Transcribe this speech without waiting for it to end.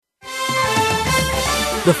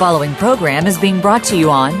The following program is being brought to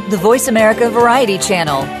you on the Voice America Variety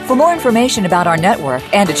Channel. For more information about our network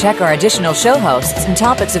and to check our additional show hosts and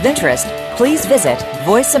topics of interest, please visit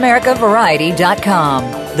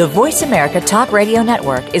voiceamericavariety.com. The Voice America Talk Radio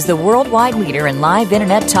Network is the worldwide leader in live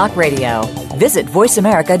Internet talk radio. Visit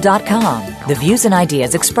voiceamerica.com. The views and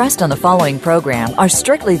ideas expressed on the following program are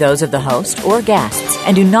strictly those of the host or guests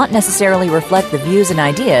and do not necessarily reflect the views and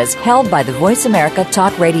ideas held by the Voice America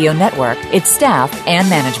Talk Radio Network, its staff, and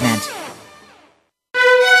management.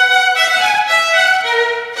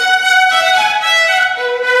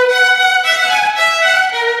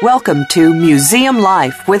 Welcome to Museum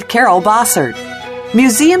Life with Carol Bossert.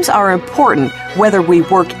 Museums are important whether we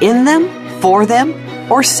work in them, for them,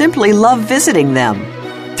 or simply love visiting them.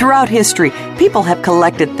 Throughout history, people have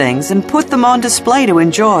collected things and put them on display to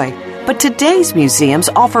enjoy. But today's museums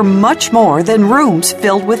offer much more than rooms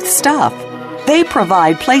filled with stuff. They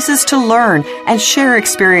provide places to learn and share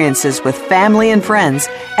experiences with family and friends,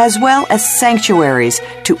 as well as sanctuaries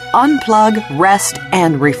to unplug, rest,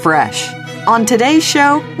 and refresh. On today's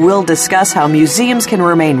show, we'll discuss how museums can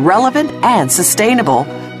remain relevant and sustainable,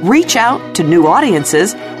 reach out to new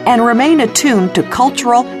audiences, and remain attuned to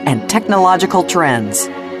cultural and technological trends.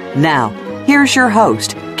 Now, here's your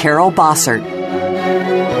host, Carol Bossert.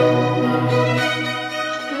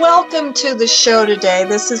 Welcome to the show today.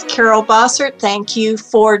 This is Carol Bossert. Thank you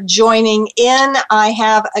for joining in. I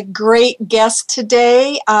have a great guest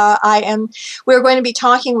today. We're going to be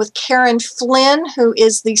talking with Karyn Flynn, who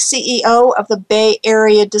is the CEO of the Bay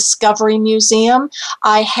Area Discovery Museum.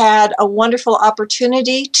 I had a wonderful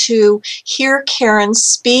opportunity to hear Karyn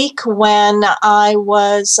speak when I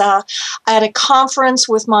was at a conference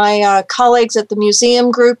with my colleagues at the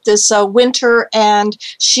museum group this winter, and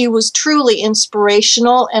she was truly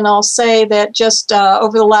inspirational. And I'll say that just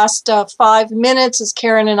over the last 5 minutes, as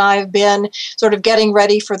Karyn and I have been sort of getting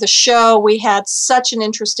ready for the show, we had such an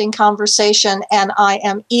interesting conversation, and I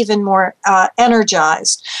am even more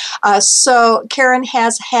energized. So Karyn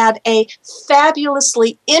has had a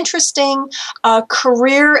fabulously interesting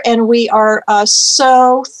career, and we are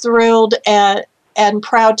so thrilled and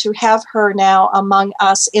proud to have her now among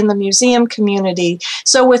us in the museum community.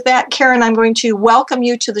 So with that, Karyn, I'm going to welcome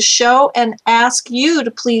you to the show and ask you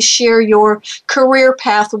to please share your career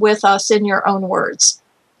path with us in your own words.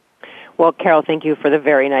 Well, Carol, thank you for the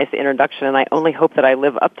very nice introduction, and I only hope that I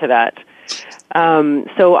live up to that.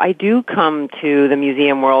 So I do come to the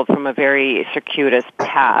museum world from a very circuitous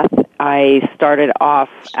path. I started off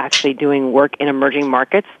actually doing work in emerging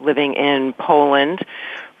markets, living in Poland,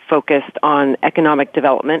 focused on economic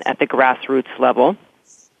development at the grassroots level.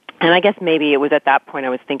 And I guess maybe it was at that point, I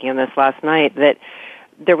was thinking on this last night, that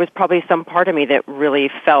there was probably some part of me that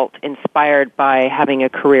really felt inspired by having a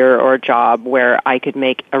career or a job where I could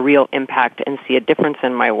make a real impact and see a difference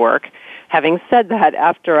in my work. Having said that,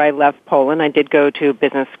 after I left Poland, I did go to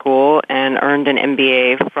business school and earned an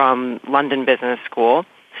MBA from London Business School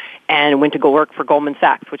and went to go work for Goldman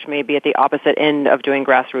Sachs, which may be at the opposite end of doing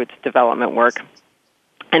grassroots development work,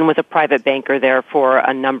 and was a private banker there for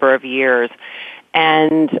a number of years.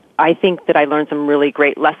 And I think that I learned some really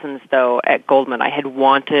great lessons, though, at Goldman. I had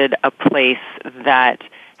wanted a place that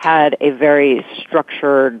had a very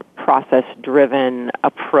structured, process-driven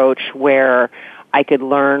approach where I could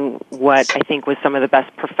learn what I think was some of the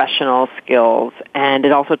best professional skills. And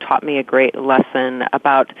it also taught me a great lesson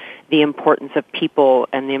about the importance of people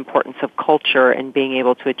and the importance of culture and being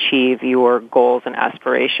able to achieve your goals and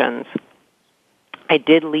aspirations. I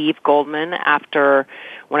did leave Goldman after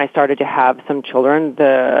when I started to have some children.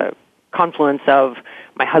 The confluence of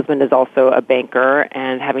my husband is also a banker,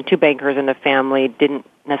 and having two bankers in the family didn't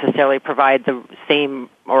necessarily provide the same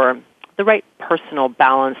or the right personal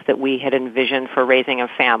balance that we had envisioned for raising a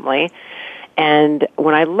family. And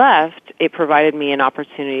when I left, it provided me an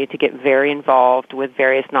opportunity to get very involved with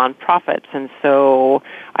various nonprofits. And so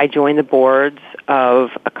I joined the boards of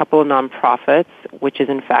a couple of nonprofits, which is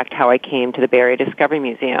in fact how I came to the Bay Area Discovery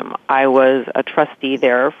Museum. I was a trustee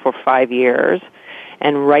there for 5 years.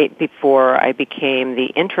 And right before I became the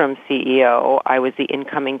interim CEO, I was the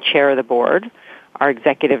incoming chair of the board. Our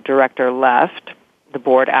executive director left. The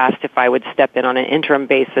board asked if I would step in on an interim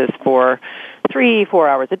basis for 3-4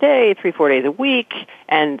 hours a day, 3-4 days a week,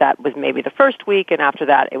 and that was maybe the first week, and after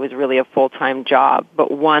that it was really a full-time job, but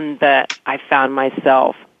one that I found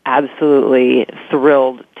myself absolutely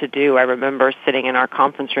thrilled to do. I remember sitting in our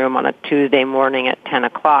conference room on a Tuesday morning at 10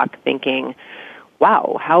 o'clock thinking,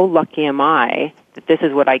 wow, how lucky am I that this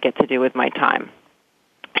is what I get to do with my time.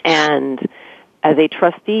 And as a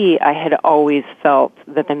trustee, I had always felt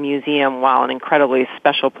that the museum, while an incredibly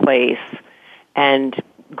special place and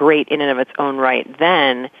great in and of its own right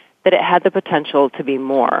then, that it had the potential to be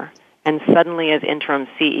more. And suddenly, as interim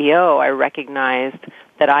CEO, I recognized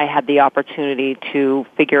that I had the opportunity to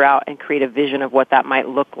figure out and create a vision of what that might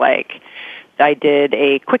look like. I did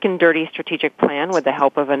a quick and dirty strategic plan with the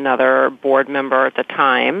help of another board member at the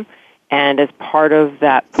time. And as part of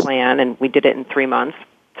that plan, and we did it in 3 months,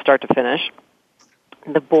 start to finish,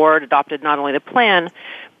 the board adopted not only the plan,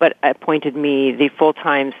 but appointed me the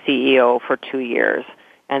full-time CEO for 2 years.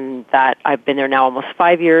 And that I've been there now almost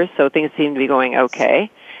 5 years, so things seem to be going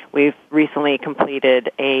okay. We've recently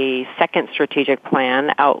completed a second strategic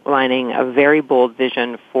plan outlining a very bold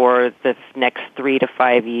vision for the next 3 to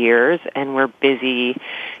 5 years, and we're busy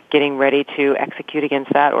getting ready to execute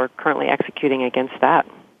against that, or currently executing against that.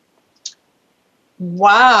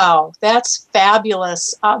 Wow, that's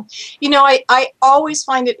fabulous. I always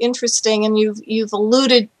find it interesting, and you've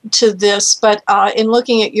alluded to this, but in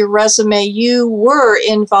looking at your resume, you were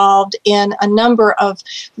involved in a number of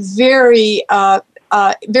very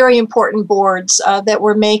very important boards that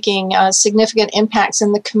were making significant impacts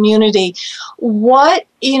in the community.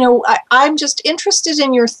 I'm just interested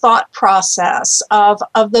in your thought process of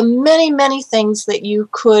the many, many things that you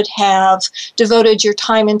could have devoted your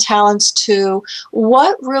time and talents to.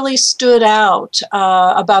 What really stood out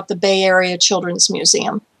about the Bay Area Children's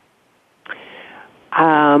Museum?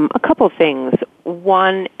 A couple of things.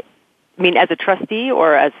 One, as a trustee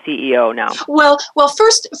or as CEO now? Well,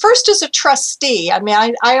 first as a trustee.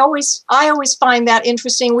 I always find that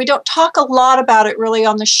interesting. We don't talk a lot about it really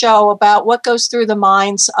on the show, about what goes through the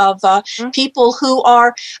minds of people who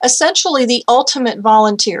are essentially the ultimate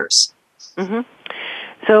volunteers. Mm-hmm.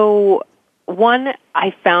 So, one,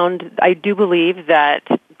 I do believe that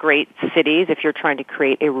great cities, if you're trying to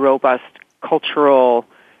create a robust cultural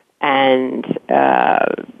and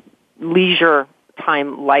leisure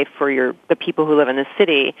time life for the people who live in the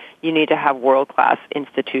city, you need to have world-class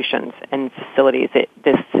institutions and facilities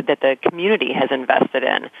that the community has invested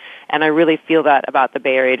in. And I really feel that about the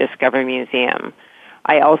Bay Area Discovery Museum.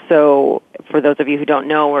 I also, for those of you who don't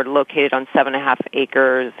know, we're located on 7.5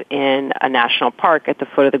 acres in a national park at the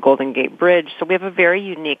foot of the Golden Gate Bridge. So we have a very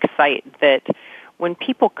unique site that when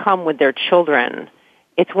people come with their children,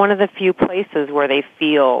 it's one of the few places where they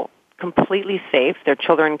feel completely safe. Their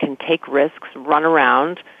children can take risks, run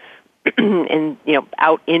around, and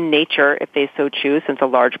out in nature if they so choose, since a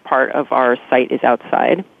large part of our site is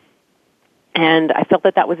outside. And I felt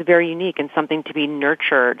that was very unique and something to be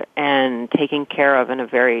nurtured and taken care of in a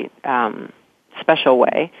very special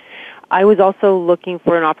way. I was also looking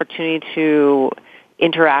for an opportunity to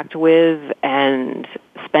interact with and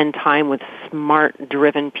spend time with smart,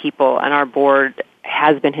 driven people, and our board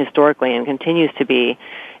has been historically and continues to be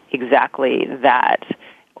exactly that.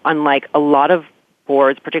 Unlike a lot of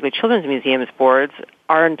boards, particularly children's museums boards,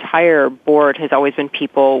 our entire board has always been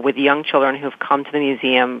people with young children who have come to the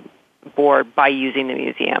museum board by using the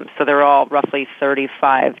museum. So they're all roughly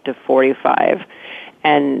 35 to 45,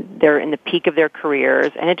 and they're in the peak of their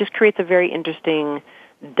careers, and it just creates a very interesting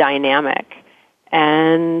dynamic.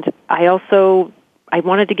 And I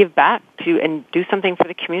wanted to give back to and do something for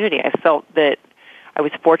the community. I felt that I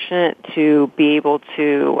was fortunate to be able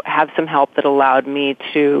to have some help that allowed me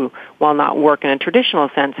to, while not work in a traditional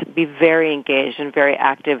sense, be very engaged and very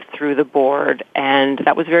active through the board, and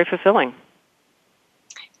that was very fulfilling.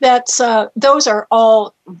 Those are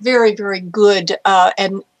all very, very good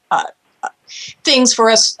and things for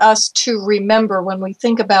us to remember when we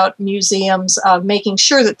think about museums, making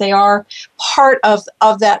sure that they are part of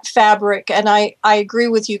that fabric. And I agree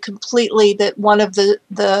with you completely that one of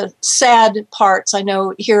the sad parts, I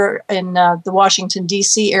know here in the Washington,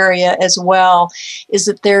 D.C. area as well, is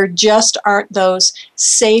that there just aren't those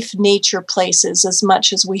safe nature places as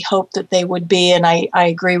much as we hope that they would be. And I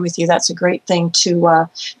agree with you. That's a great thing to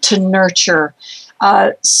nurture.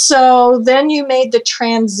 So then you made the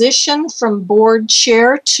transition from board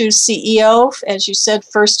chair to CEO, as you said,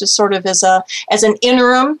 first as sort of as an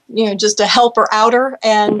interim, just a helper-outer,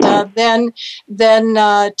 and then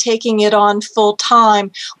taking it on full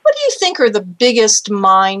time. What do you think are the biggest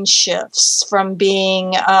mind shifts from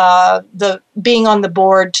being on the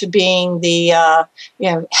board to being the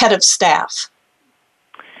head of staff?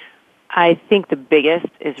 I think the biggest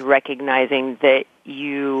is recognizing that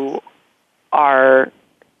you are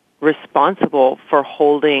responsible for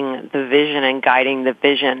holding the vision and guiding the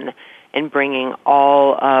vision and bringing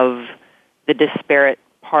all of the disparate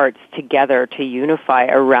parts together to unify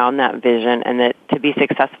around that vision, and that to be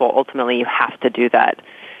successful, ultimately you have to do that.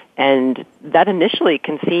 And that initially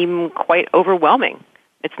can seem quite overwhelming.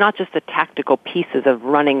 It's not just the tactical pieces of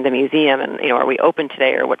running the museum and, are we open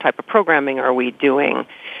today or what type of programming are we doing?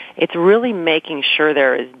 It's really making sure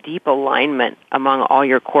there is deep alignment among all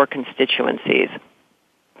your core constituencies.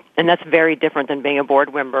 And that's very different than being a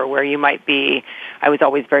board member where you might be, I was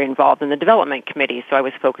always very involved in the development committee, so I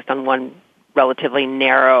was focused on one relatively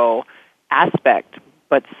narrow aspect,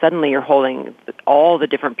 but suddenly you're holding all the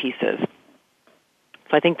different pieces.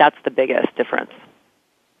 So I think that's the biggest difference.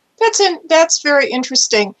 That's very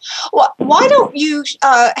interesting. Well, why don't you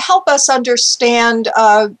help us understand?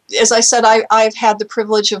 As I said, I've had the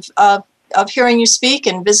privilege of hearing you speak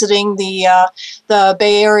and visiting the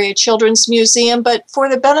Bay Area Children's Museum. But for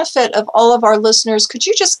the benefit of all of our listeners, could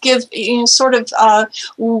you just give sort of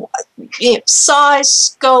size,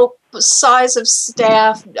 scope, size of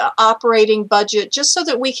staff, operating budget, just so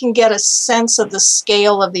that we can get a sense of the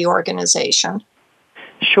scale of the organization?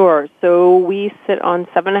 Sure. So we sit on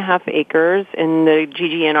 7.5 acres in the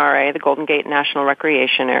GGNRA, the Golden Gate National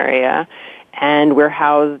Recreation Area, and we're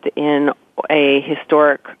housed in a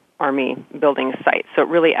historic Army building site. So it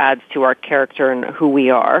really adds to our character and who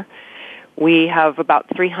we are. We have about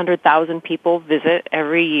 300,000 people visit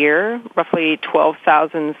every year, roughly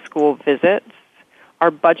 12,000 school visits.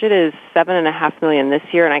 Our budget is $7.5 million this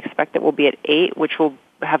year, and I expect it will be at $8 million, which will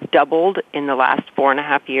have doubled in the last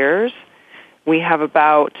 4.5 years. We have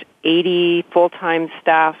about 80 full-time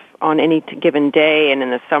staff on any given day, and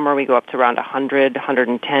in the summer we go up to around 100,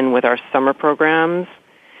 110 with our summer programs.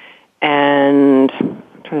 And I'm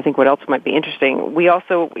trying to think what else might be interesting. We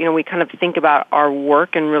also, we kind of think about our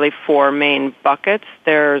work in really 4 main buckets.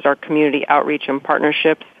 There's our community outreach and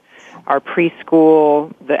partnerships, our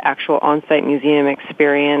preschool, the actual on-site museum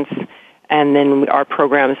experience, and then our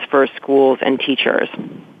programs for schools and teachers.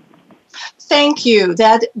 Thank you.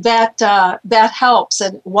 That helps.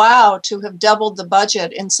 And wow, to have doubled the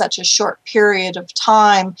budget in such a short period of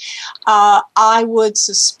time. I would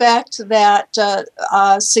suspect that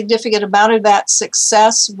a significant amount of that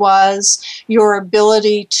success was your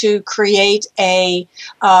ability to create a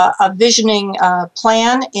visioning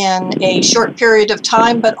plan in a short period of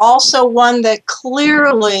time, but also one that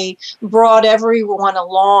clearly brought everyone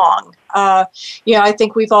along. I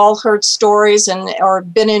think we've all heard stories or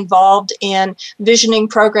been involved in visioning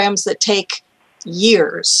programs that take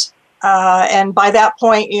years. And by that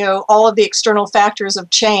point, all of the external factors have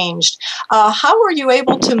changed. How were you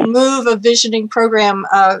able to move a visioning program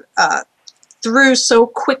through so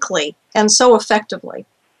quickly and so effectively?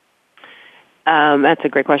 That's a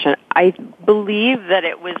great question. I believe that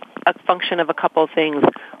it was a function of a couple of things.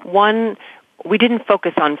 One, we didn't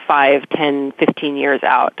focus on 5, 10, 15 years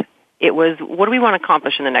out. It was, what do we want to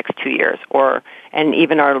accomplish in the next 2 years? And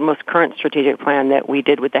even our most current strategic plan that we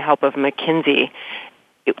did with the help of McKinsey,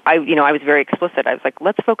 I was very explicit. I was like,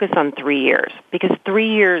 let's focus on 3 years, because 3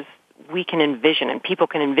 years we can envision, and people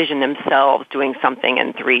can envision themselves doing something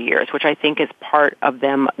in 3 years, which I think is part of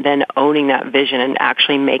them then owning that vision and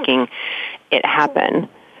actually making it happen.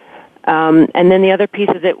 And then the other piece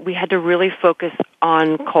is that we had to really focus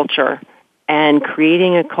on culture and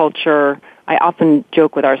creating a culture. I often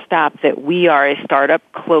joke with our staff that we are a startup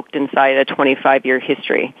cloaked inside a 25-year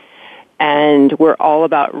history. And we're all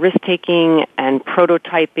about risk-taking and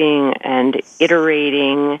prototyping and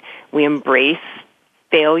iterating. We embrace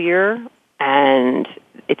failure, and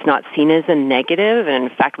it's not seen as a negative. And in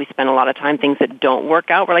fact, we spend a lot of time things that don't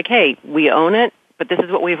work out. We're like, hey, we own it, but this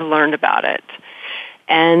is what we've learned about it.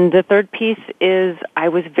 And the third piece is I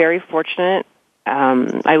was very fortunate.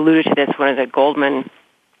 I alluded to this when I was at Goldman,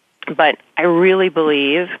 but I really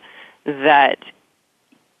believe that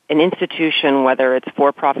an institution, whether it's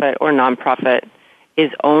for-profit or nonprofit,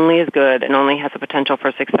 is only as good and only has the potential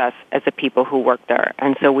for success as the people who work there.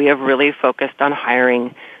 And so we have really focused on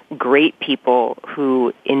hiring great people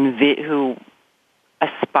who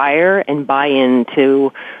aspire and buy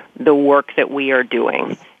into the work that we are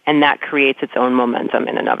doing. And that creates its own momentum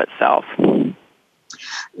in and of itself.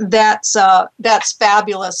 That's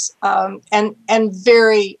fabulous and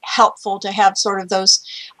very helpful to have sort of those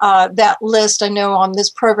that list. I know on this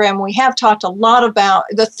program we have talked a lot about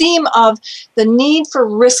the theme of the need for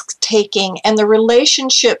risk taking and the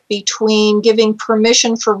relationship between giving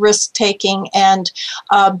permission for risk taking and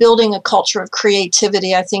building a culture of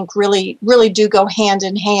creativity. I think really do go hand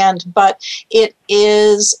in hand, but it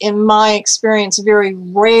is, in my experience, very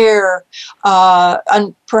rare,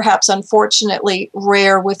 perhaps unfortunately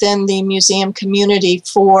rare within the museum community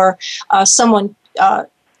for someone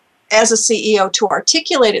as a CEO to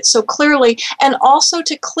articulate it so clearly and also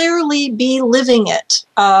to clearly be living it.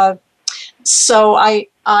 So I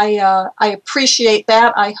I appreciate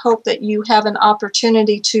that. I hope that you have an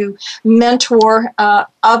opportunity to mentor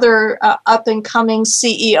other up-and-coming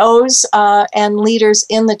CEOs and leaders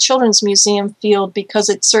in the children's museum field, because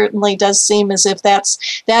it certainly does seem as if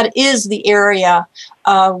that is the area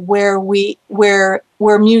where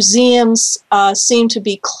museums seem to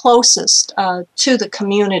be closest to the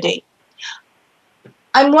community.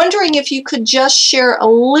 I'm wondering if you could just share a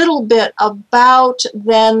little bit about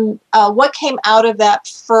then what came out of that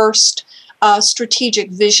first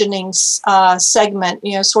strategic visioning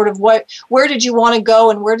segment. Sort of where did you want to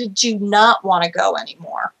go and where did you not want to go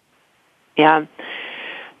anymore? Yeah.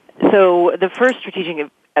 So the first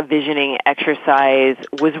strategic visioning exercise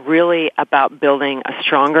was really about building a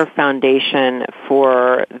stronger foundation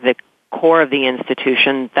for the core of the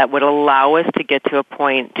institution that would allow us to get to a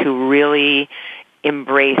point to really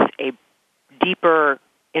embrace a deeper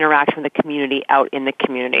interaction with the community out in the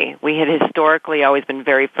community. We had historically always been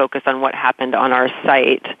very focused on what happened on our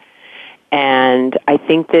site, and I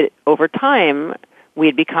think that over time we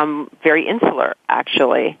had become very insular,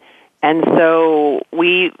 actually. And so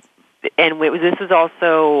this was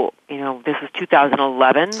also, this was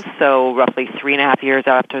 2011, so roughly 3.5 years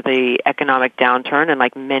after the economic downturn, and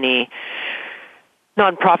like many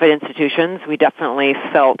nonprofit institutions, we definitely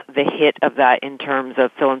felt the hit of that in terms of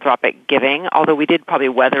philanthropic giving, although we did probably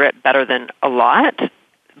weather it better than a lot.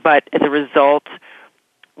 But as a result,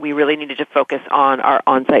 we really needed to focus on our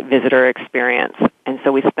on-site visitor experience. And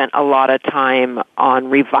so we spent a lot of time on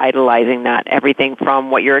revitalizing that, everything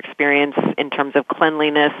from what your experience in terms of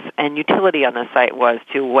cleanliness and utility on the site was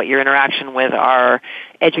to what your interaction with our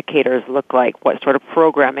educators looked like, what sort of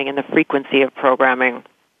programming and the frequency of programming.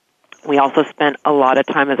 We also spent a lot of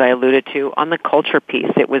time, as I alluded to, on the culture piece.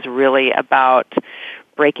 It was really about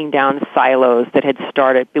breaking down silos that had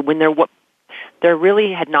started when there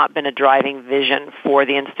really had not been a driving vision for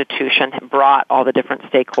the institution that brought all the different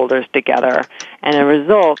stakeholders together. And as a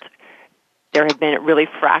result, there had been really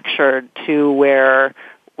fractured to where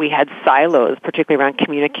we had silos, particularly around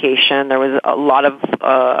communication. There was a lot of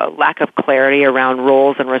lack of clarity around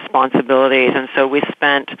roles and responsibilities, and so we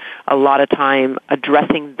spent a lot of time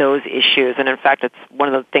addressing those issues. And in fact, it's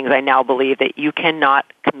one of the things I now believe, that you cannot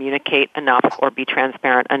communicate enough or be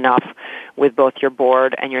transparent enough with both your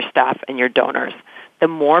board and your staff and your donors. The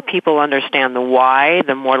more people understand the why,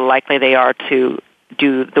 the more likely they are to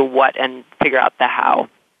do the what and figure out the how.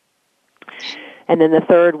 And then the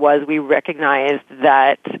third was we recognized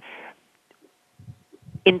that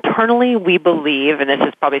internally we believe, and this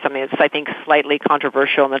is probably something that's I think slightly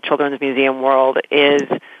controversial in the children's museum world, is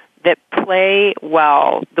that play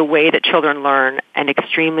well, the way that children learn, and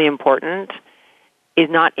extremely important, is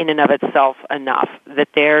not in and of itself enough. That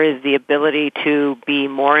there is the ability to be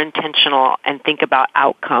more intentional and think about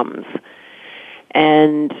outcomes.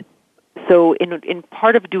 And so in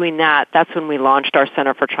part of doing that, that's when we launched our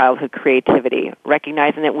Center for Childhood Creativity,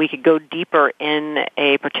 recognizing that we could go deeper in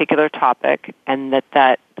a particular topic, and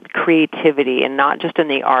that creativity, and not just in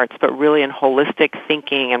the arts, but really in holistic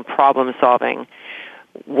thinking and problem solving,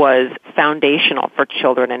 was foundational for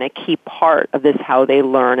children and a key part of this how they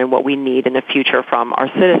learn and what we need in the future from our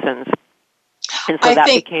citizens. And so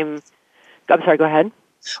I'm sorry, go ahead.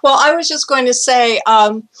 Well, I was just going to say,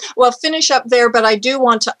 finish up there, but I do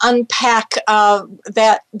want to unpack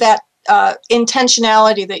that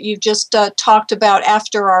intentionality that you just talked about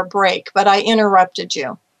after our break, but I interrupted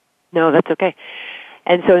you. No, that's okay.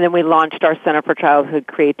 And so then we launched our Center for Childhood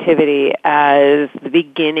Creativity as the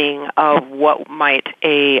beginning of what might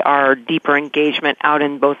our deeper engagement out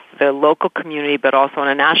in both the local community but also on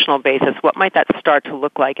a national basis. What might that start to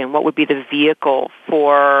look like, and what would be the vehicle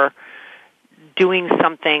for doing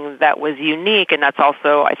something that was unique, and that's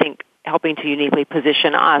also, I think, helping to uniquely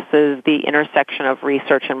position us as the intersection of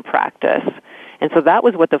research and practice. And so that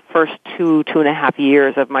was what the first 2.5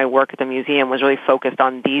 years of my work at the museum was really focused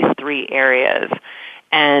on, these three areas.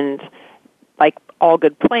 And like all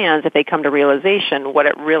good plans, if they come to realization, what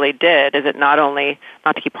it really did is it not only,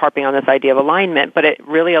 not to keep harping on this idea of alignment, but it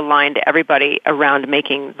really aligned everybody around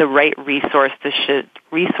making the right resource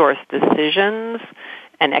decisions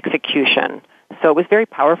and execution. So it was very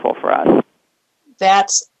powerful for us.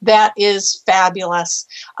 That is fabulous,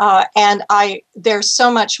 and there's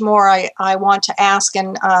so much more I want to ask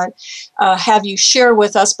and have you share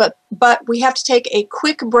with us, but we have to take a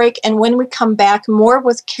quick break, and when we come back, more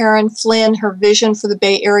with Karyn Flynn, her vision for the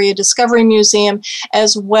Bay Area Discovery Museum,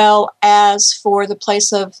 as well as for the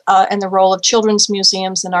place of and the role of children's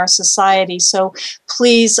museums in our society. So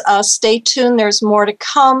please stay tuned. There's more to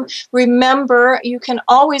come. Remember, you can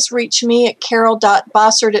always reach me at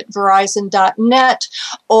carol.bossert@verizon.net,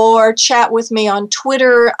 or chat with me on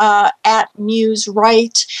Twitter at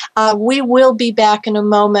MuseRight. We will be back in a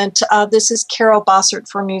moment. This is Carol Bossert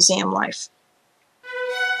for Museum Life.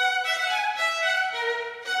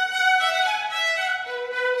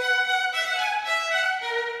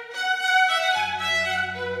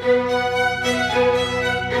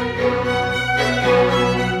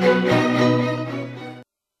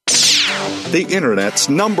 The Internet's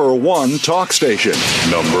 #1 talk station.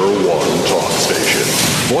 #1 talk station.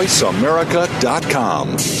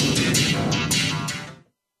 VoiceAmerica.com.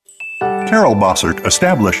 Carol Bossert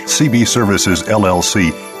established CB Services,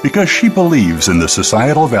 LLC, because she believes in the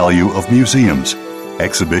societal value of museums.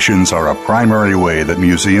 Exhibitions are a primary way that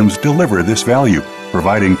museums deliver this value,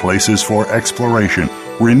 providing places for exploration,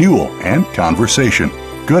 renewal, and conversation.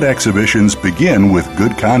 Good exhibitions begin with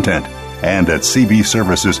good content. And at CB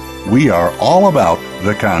Services, we are all about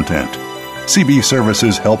the content. CB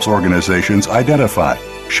Services helps organizations identify,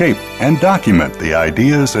 shape, and document the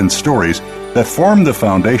ideas and stories that form the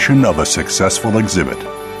foundation of a successful exhibit.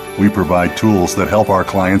 We provide tools that help our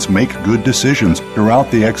clients make good decisions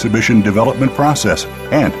throughout the exhibition development process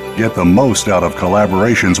and get the most out of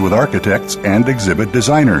collaborations with architects and exhibit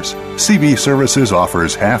designers. CB Services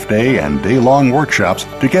offers half-day and day-long workshops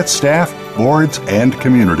to get staff, boards, and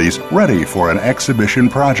communities ready for an exhibition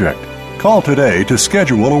project. Call today to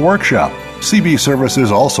schedule a workshop. CB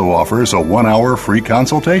Services also offers a 1-hour free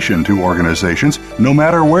consultation to organizations no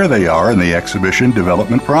matter where they are in the exhibition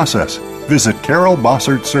development process. Visit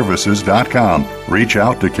carolbossertservices.com. Reach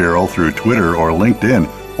out to Carol through Twitter or LinkedIn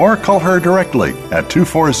or call her directly at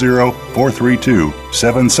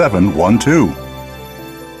 240-432-7712.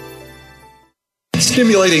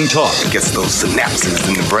 Stimulating talk. It gets those synapses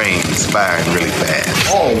in the brain firing really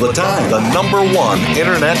fast. All the time. The #1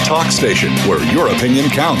 Internet talk station where your opinion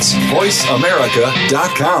counts.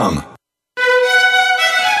 VoiceAmerica.com.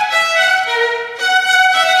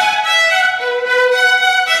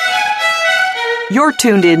 You're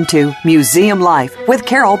tuned into Museum Life with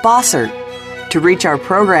Carol Bossert. To reach our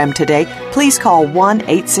program today, please call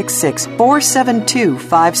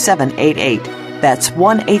 1-866-472-5788. That's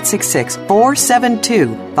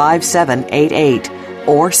 1-866-472-5788.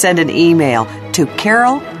 Or send an email to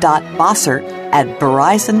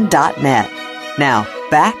carol.bossert@verizon.net. Now,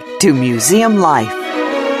 back to Museum Life.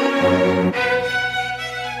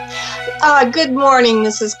 Good morning.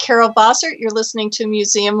 This is Carol Bossert. You're listening to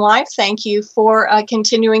Museum Life. Thank you for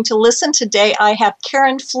continuing to listen. Today I have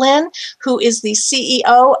Karyn Flynn, who is the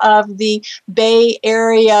CEO of the Bay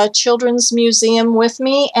Area Children's Museum with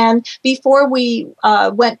me. And before we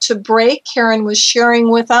went to break, Karyn was sharing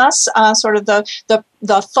with us sort of the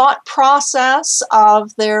thought process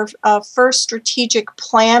of their first strategic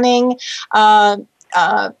planning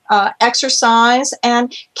exercise.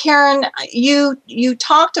 And Karyn, you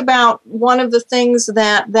talked about one of the things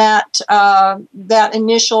that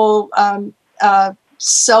initial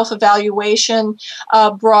self-evaluation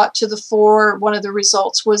brought to the fore. One of the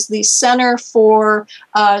results was the Center for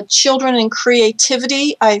Children and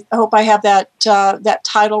Creativity. I hope I have that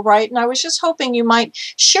title right. And I was just hoping you might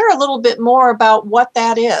share a little bit more about what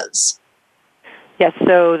that is. Yes,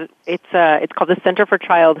 so it's called the Center for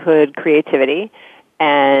Childhood Creativity.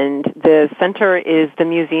 And the center is the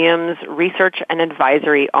museum's research and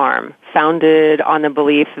advisory arm, founded on the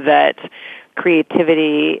belief that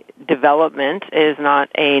creativity development is not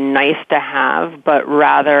a nice-to-have, but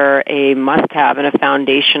rather a must-have and a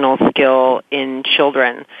foundational skill in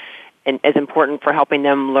children, and is important for helping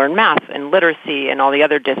them learn math and literacy and all the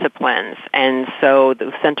other disciplines. And so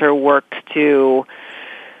the center works to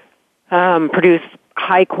produce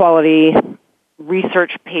high-quality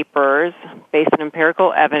research papers based on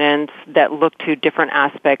empirical evidence that look to different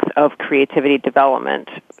aspects of creativity development.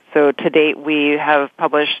 So to date, we have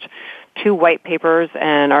published 2 white papers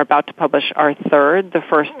and are about to publish our third. The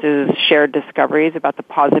first is Shared Discoveries about the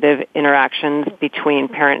positive interactions between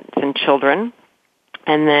parents and children.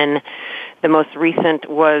 And then the most recent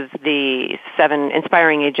was the 7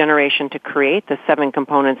 Inspiring a Generation to Create, the 7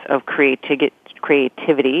 components of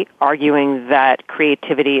creativity, arguing that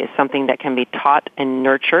creativity is something that can be taught and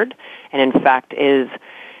nurtured, and in fact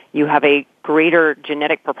you have a greater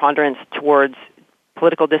genetic preponderance towards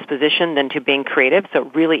political disposition than to being creative, so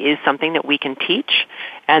it really is something that we can teach.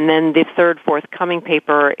 And then the third forthcoming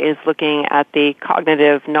paper is looking at the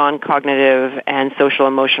cognitive, non-cognitive, and social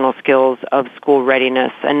emotional skills of school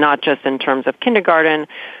readiness, and not just in terms of kindergarten,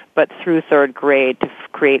 but through 3rd grade to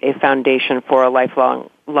create a foundation for a lifelong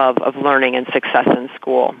love of learning and success in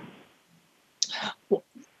school.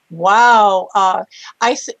 Wow.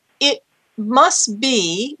 It must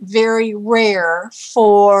be very rare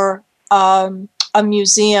for a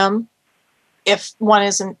museum, if one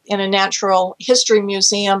is in a natural history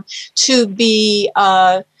museum, to be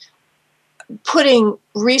putting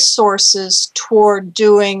resources toward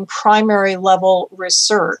doing primary level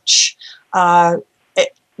research.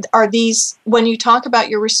 Are these, when you talk about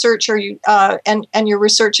your research, are you and your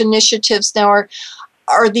research initiatives now,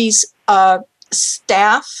 are these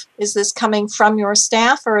staff? Is this coming from your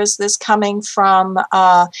staff, or is this coming from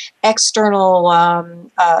external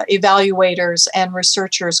evaluators and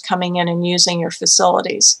researchers coming in and using your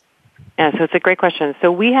facilities? Yeah, so it's a great question.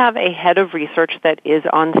 So we have a head of research that is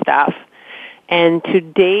on staff, and to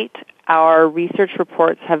date, our research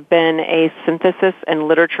reports have been a synthesis and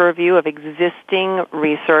literature review of existing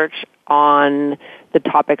research on the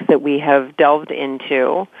topics that we have delved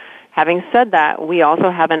into. Having said that, we also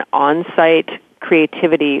have an on-site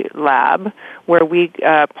creativity lab where we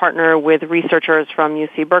partner with researchers from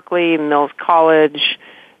UC Berkeley, Mills College,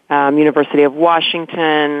 University of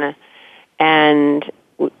Washington, and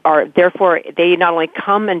therefore they not only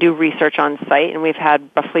come and do research on site, and we've had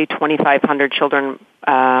roughly 2,500 children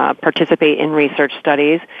participate in research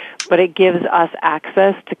studies, but it gives us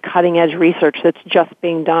access to cutting-edge research that's just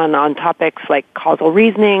being done on topics like causal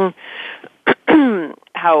reasoning,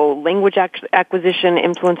 how language acquisition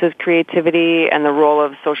influences creativity, and the role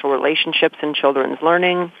of social relationships in children's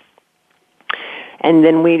learning. And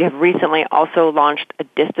then we have recently also launched a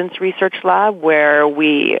distance research lab where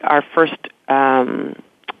our first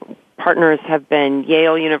partners have been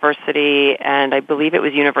Yale University and I believe it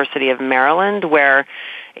was University of Maryland, where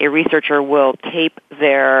a researcher will tape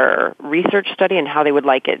their research study and how they would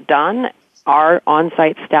like it done. Our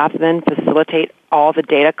on-site staff then facilitate all the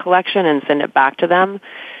data collection and send it back to them.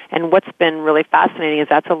 And what's been really fascinating is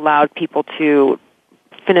that's allowed people to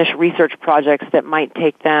finish research projects that might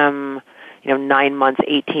take them, 9 months,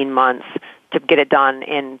 18 months to get it done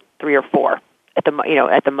in 3 or 4 at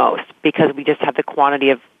the most, because we just have the quantity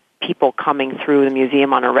of people coming through the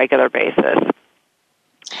museum on a regular basis.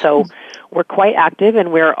 So we're quite active,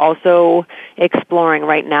 and we're also exploring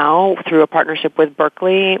right now through a partnership with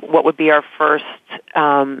Berkeley what would be our first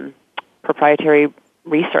proprietary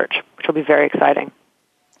research, which will be very exciting.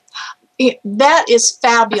 That is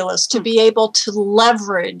fabulous to be able to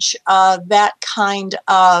leverage that kind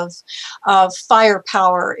of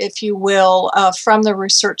firepower, if you will, from the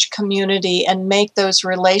research community and make those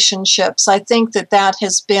relationships. I think that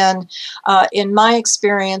has been, in my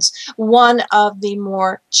experience, one of the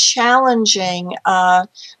more challenging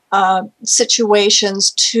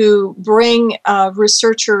situations to bring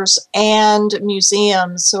researchers and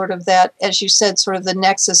museums, sort of that, as you said, sort of the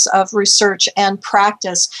nexus of research and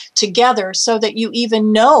practice together so that you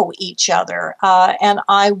even know each other. And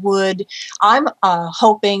I'm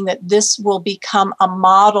hoping that this will become a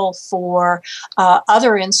model for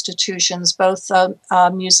other institutions, both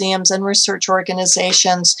museums and research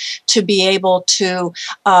organizations, to be able to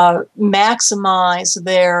maximize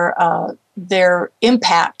their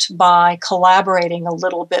impact by collaborating a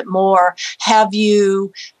little bit more. Have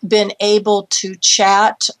you been able to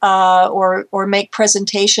chat or make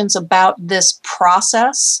presentations about this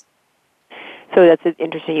process? So that's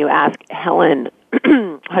interesting you ask. Helen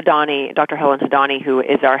Hadani, Dr. Helen Hadani, who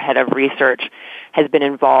is our head of research, has been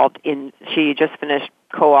involved she just finished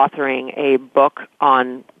co-authoring a book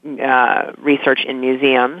on research in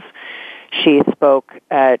museums. She spoke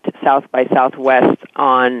at South by Southwest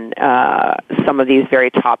on some of these very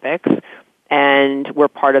topics, and we're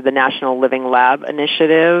part of the National Living Lab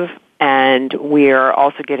initiative, and we're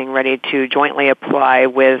also getting ready to jointly apply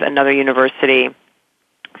with another university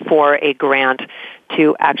for a grant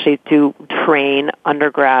to train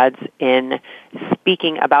undergrads in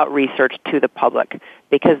speaking about research to the public,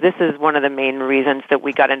 because this is one of the main reasons that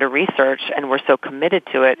we got into research and we're so committed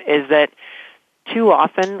to it, is that too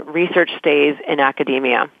often, research stays in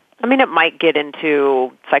academia. I mean, it might get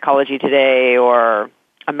into Psychology Today or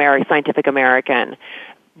Scientific American,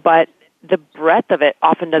 but the breadth of it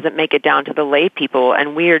often doesn't make it down to the lay people,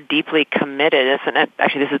 and we are deeply committed.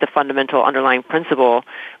 Actually, this is the fundamental underlying principle.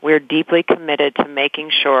 We're deeply committed to making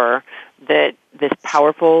sure that this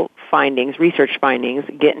powerful research findings,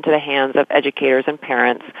 get into the hands of educators and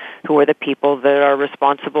parents who are the people that are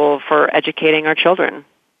responsible for educating our children.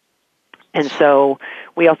 And so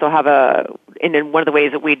we also have and one of the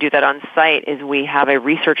ways that we do that on site is we have a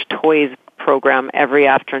research toys program every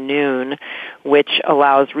afternoon, which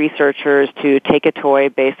allows researchers to take a toy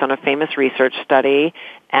based on a famous research study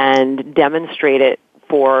and demonstrate it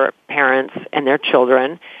for parents and their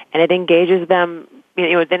children. And it engages them,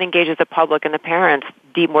 then engages the public and the parents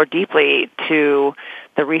more deeply to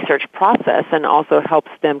the research process, and also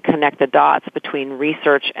helps them connect the dots between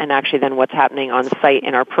research and actually then what's happening on site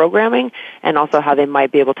in our programming, and also how they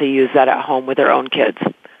might be able to use that at home with their own kids.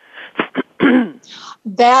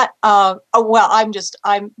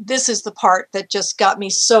 This is the part that just got me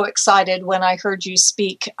so excited when I heard you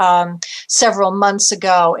speak several months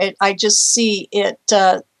ago. I just see it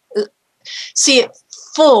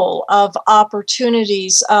full of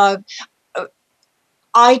opportunities.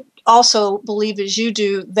 I also believe, as you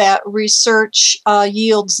do, that research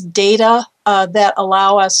yields data that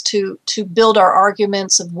allow us to build our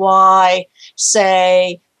arguments of why,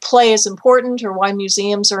 say, play is important or why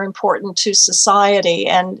museums are important to society.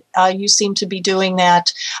 And you seem to be doing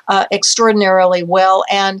that extraordinarily well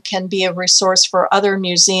and can be a resource for other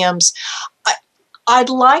museums. I'd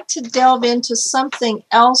like to delve into something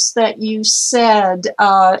else that you said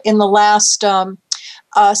in the last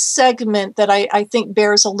segment that I think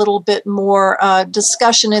bears a little bit more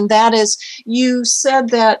discussion, and that is, you said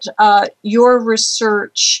that your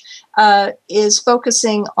research is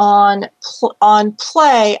focusing on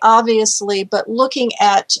play, obviously, but looking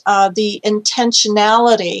at the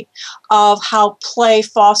intentionality of how play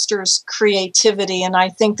fosters creativity. And I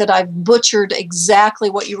think that I've butchered exactly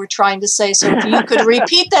what you were trying to say. So if you could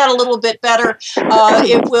repeat that a little bit better,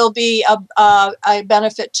 it will be a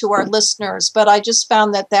benefit to our listeners. But I just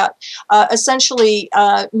found that essentially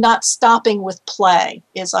not stopping with play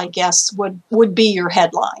is, I guess, would be your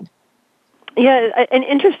headline. Yeah, and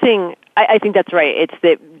interesting. I think that's right.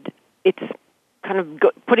 It's kind of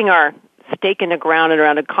putting our stake in the ground and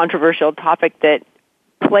around a controversial topic that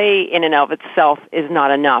play in and of itself is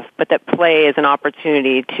not enough, but that play is an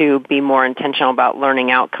opportunity to be more intentional about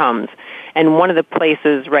learning outcomes. And one of the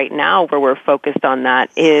places right now where we're focused on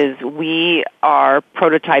that is we are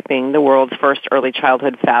prototyping the world's first early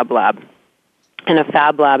childhood fab lab. And a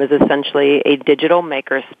fab lab is essentially a digital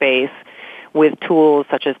maker space with tools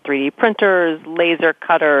such as 3D printers, laser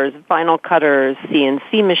cutters, vinyl cutters,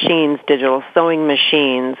 CNC machines, digital sewing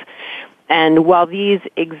machines. And while these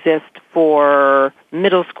exist for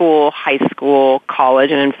middle school, high school,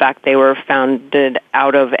 college, and in fact they were founded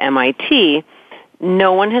out of MIT,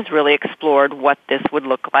 no one has really explored what this would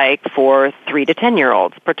look like for 3 to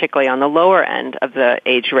 10-year-olds, particularly on the lower end of the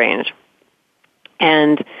age range.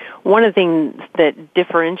 And one of the things that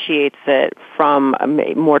differentiates it from a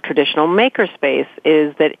more traditional makerspace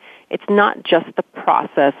is that it's not just the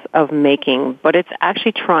process of making, but it's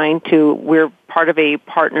actually we're part of a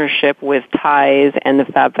partnership with TIES and the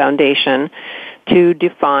Fab Foundation to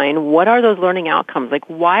define what are those learning outcomes. Like,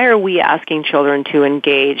 why are we asking children to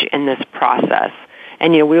engage in this process?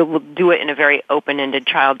 And, we'll do it in a very open-ended,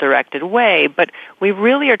 child-directed way, but we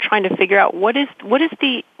really are trying to figure out what is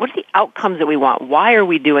the outcomes that we want? Why are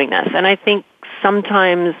we doing this? And I think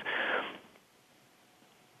sometimes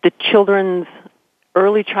the children's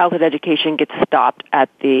early childhood education gets stopped at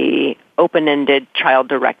the open-ended,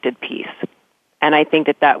 child-directed piece. And I think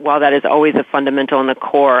that while that is always a fundamental in the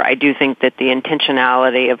core, I do think that the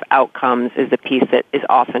intentionality of outcomes is the piece that is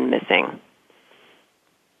often missing.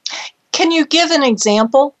 Can you give an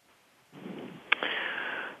example?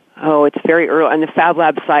 Oh, it's very early. On the Fab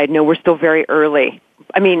Lab side, no, we're still very early.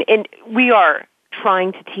 I mean, and we are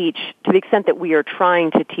trying to teach, to the extent that we are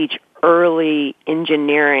trying to teach early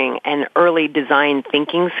engineering and early design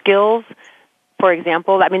thinking skills, for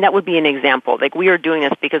example. I mean, that would be an example. Like, we are doing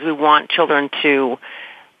this because we want children to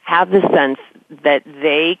have the sense that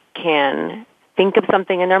they can think of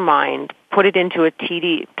something in their mind, put it into a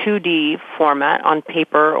 2D format on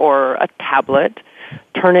paper or a tablet,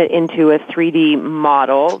 turn it into a 3D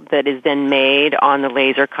model that is then made on the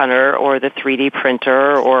laser cutter or the 3D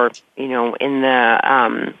printer or, in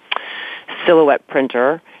the silhouette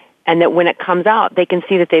printer, and that when it comes out, they can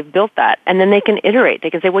see that they've built that, and then they can iterate. They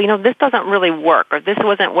can say, well, this doesn't really work, or this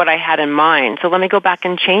wasn't what I had in mind, so let me go back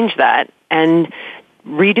and change that and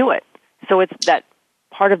redo it. So it's that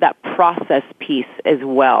part of that process piece as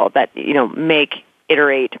well, that, make,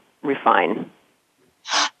 iterate, refine.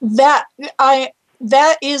 That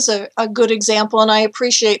is a good example, and I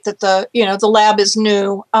appreciate that the lab is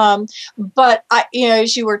new. But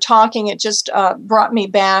as you were talking, it just brought me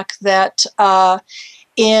back that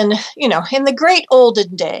in the great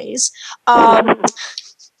olden days,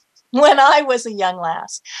 when I was a young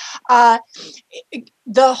lass,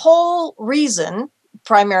 the whole reason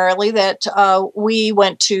primarily that we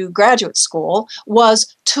went to graduate school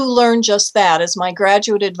was to learn just that. As my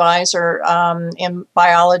graduate advisor in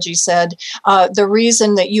biology said, the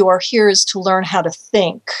reason that you are here is to learn how to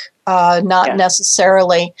think. Not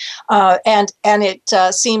necessarily, and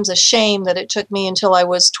it seems a shame that it took me until I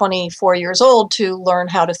was 24 years old to learn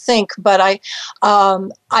how to think. But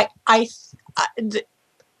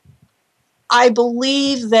I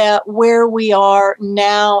believe that where we are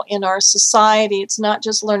now in our society, it's not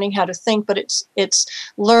just learning how to think, but it's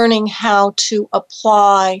learning how to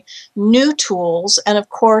apply new tools, and of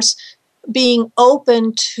course, being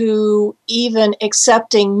open to even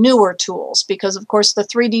accepting newer tools, because of course the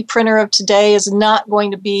 3D printer of today is not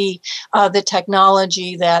going to be the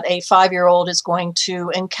technology that a 5-year-old is going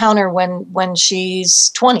to encounter when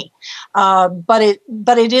she's 20. But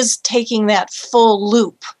it is taking that full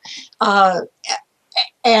loop.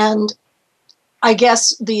 And I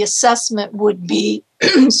guess the assessment would be,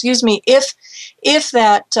 excuse me, if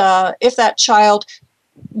that child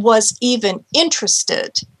was even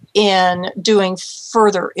interested in doing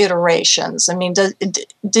further iterations. I mean, did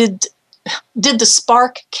the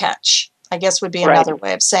spark catch, I guess would be another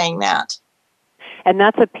way of saying that. And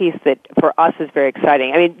that's a piece that for us is very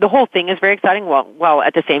exciting. I mean, the whole thing is very exciting, while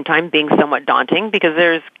at the same time being somewhat daunting, because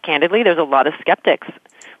there's a lot of skeptics.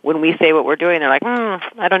 When we say what we're doing, they're like,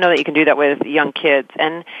 I don't know that you can do that with young kids.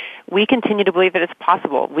 And we continue to believe that it's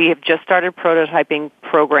possible. We have just started prototyping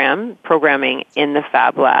programming in the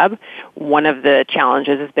Fab Lab. One of the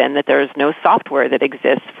challenges has been that there's no software that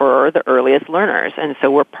exists for the earliest learners. And so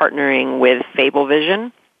we're partnering with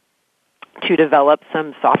Fablevision to develop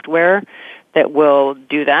some software that will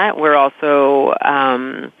do that. We're also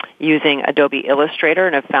using Adobe Illustrator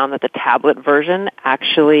and have found that the tablet version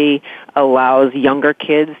actually allows younger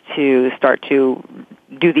kids to start to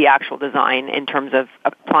do the actual design in terms of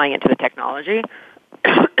applying it to the technology.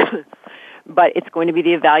 But it's going to be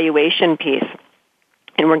the evaluation piece.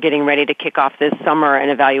 And we're getting ready to kick off this summer an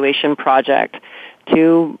evaluation project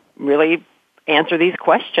to really answer these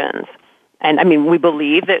questions. And I mean, we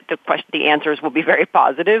believe that the answers will be very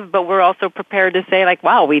positive, but we're also prepared to say, like,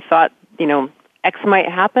 wow, we thought, X might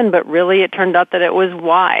happen, but really it turned out that it was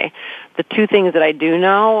Y. The two things that I do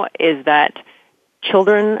know is that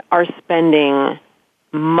children are spending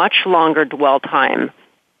much longer dwell time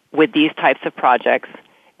with these types of projects,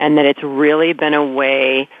 and that it's really been a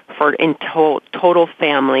way for total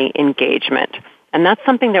family engagement. And that's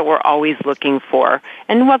something that we're always looking for.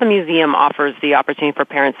 And while the museum offers the opportunity for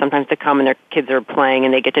parents sometimes to come and their kids are playing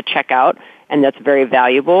and they get to check out, and that's very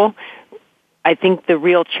valuable, I think the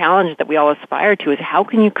real challenge that we all aspire to is how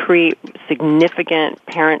can you create significant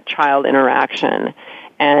parent-child interaction?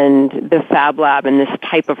 And the Fab Lab and this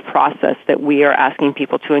type of process that we are asking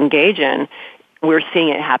people to engage in, we're seeing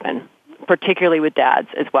it happen, particularly with dads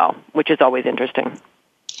as well, which is always interesting.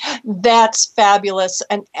 That's fabulous.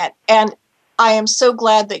 And I am so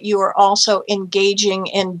glad that you are also engaging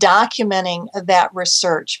in documenting that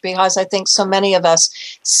research, because I think so many of us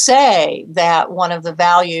say that one of the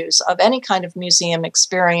values of any kind of museum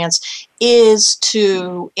experience is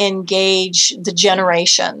to engage the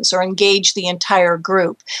generations or engage the entire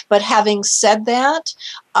group. But having said that,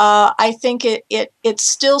 I think it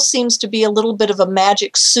still seems to be a little bit of a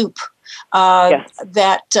magic soup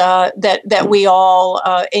that we all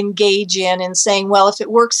engage in, and saying, well, if it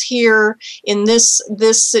works here in this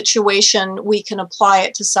situation, we can apply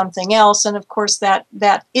it to something else. And of course, that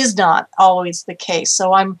is not always the case.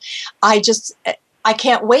 So I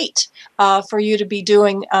can't wait for you to be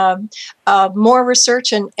doing more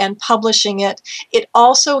research and publishing it. It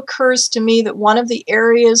also occurs to me that one of the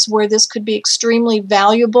areas where this could be extremely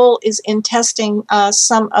valuable is in testing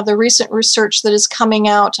some of the recent research that is coming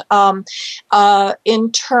out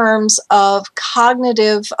in terms of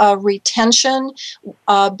cognitive retention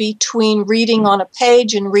between reading on a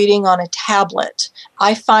page and reading on a tablet.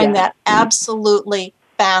 I find that absolutely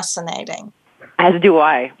fascinating. As do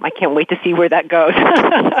I. I can't wait to see where that goes.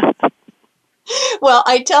 Well,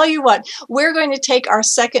 I tell you what, we're going to take our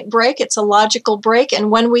second break. It's a logical break. And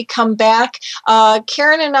when we come back,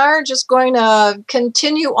 Karyn and I are just going to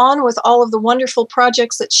continue on with all of the wonderful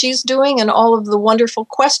projects that she's doing and all of the wonderful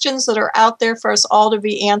questions that are out there for us all to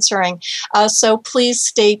be answering. So please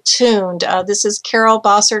stay tuned. This is Carol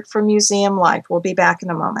Bossert from Museum Life. We'll be back in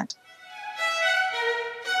a moment.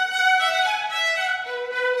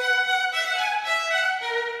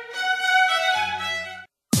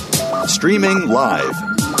 Streaming live,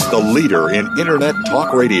 the leader in Internet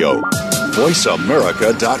Talk Radio,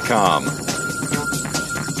 voiceamerica.com.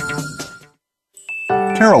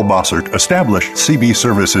 Carol Bossert established CB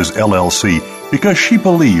Services LLC because she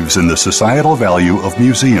believes in the societal value of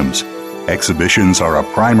museums. Exhibitions are a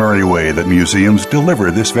primary way that museums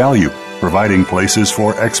deliver this value, providing places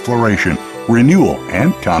for exploration, renewal,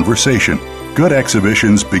 and conversation. Good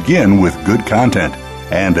exhibitions begin with good content,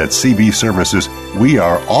 and at CB Services, we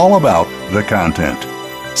are all about the content.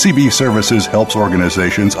 CB Services helps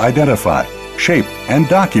organizations identify, shape, and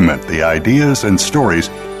document the ideas and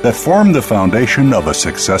stories that form the foundation of a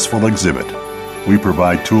successful exhibit. We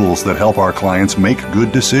provide tools that help our clients make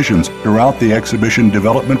good decisions throughout the exhibition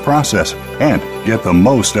development process and get the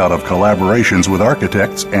most out of collaborations with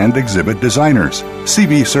architects and exhibit designers.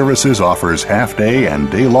 CB Services offers half-day and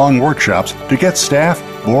day-long workshops to get staff,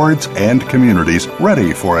 boards, and communities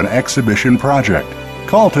ready for an exhibition project.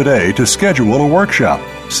 Call today to schedule a workshop.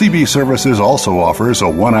 CB Services also offers a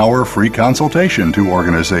 1-hour free consultation to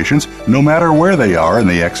organizations no matter where they are in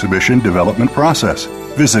the exhibition development process.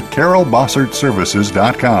 Visit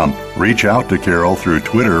carolbossertservices.com. Reach out to Carol through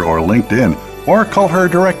Twitter or LinkedIn or call her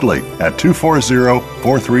directly at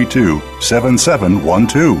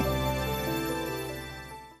 240-432-7712.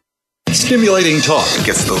 Stimulating talk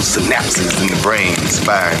Gets those synapses in the brain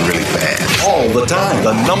firing really fast. all the time.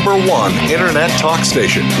 The number one internet talk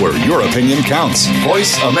station where your opinion counts.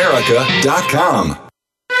 VoiceAmerica.com.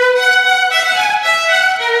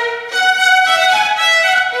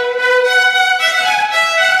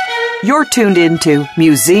 You're tuned into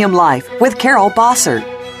Museum Life with Carol Bossert.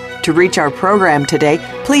 To reach our program today,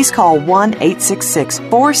 please call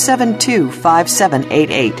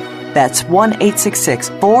 1-866-472-5788. That's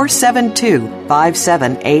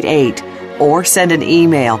 1-866-472-5788. Or send an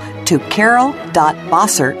email to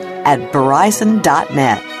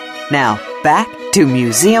carol.bossert@verizon.net. Now, back to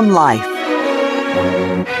Museum Life.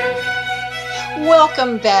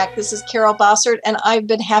 Welcome back. This is Carol Bossert, and I've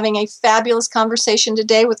been having a fabulous conversation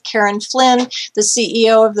today with Karyn Flynn, the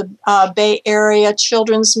CEO of the Bay Area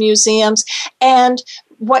Children's Museums, and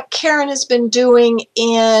what Karyn has been doing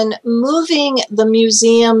in moving the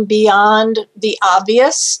museum beyond the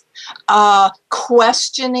obvious,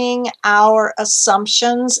 questioning our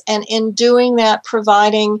assumptions, and in doing that,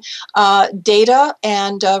 providing data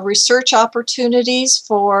and research opportunities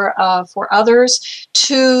for others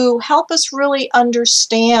to help us really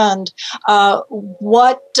understand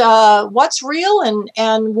what's real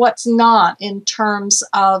and what's not in terms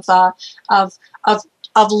of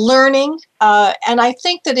learning, and I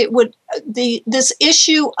think that it would this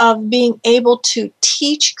issue of being able to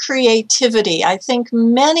teach creativity. I think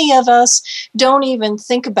many of us don't even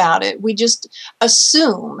think about it. We just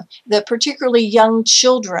assume that particularly young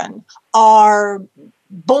children are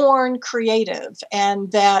born creative,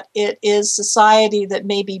 and that it is society that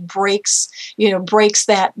maybe breaks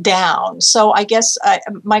that down. So I guess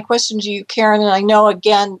my question to you, Karyn, and I know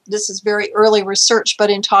again this is very early research, but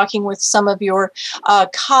in talking with some of your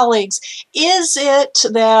colleagues, is it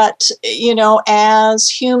that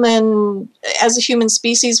as a human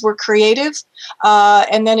species we're creative,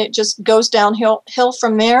 and then it just goes downhill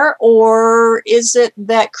from there, or is it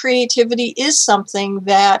that creativity is something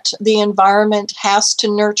that the environment has to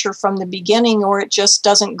nurture from the beginning, or it just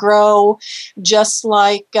doesn't grow just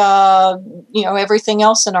like everything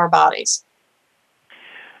else in our bodies?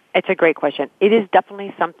 It's a great question. It is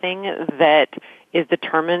definitely something that is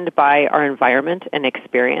determined by our environment and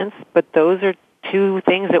experience, but those are two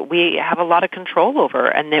things that we have a lot of control over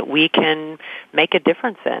and that we can make a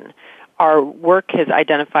difference in. Our work has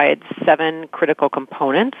identified 7 critical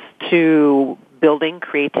components to building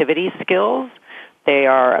creativity skills. They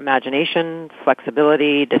are imagination,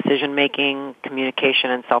 flexibility, decision-making,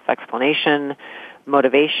 communication and self-explanation,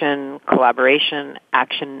 motivation, collaboration,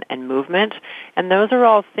 action, and movement. And those are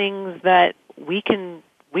all things that we can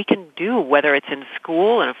do, whether it's in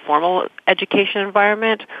school, in a formal education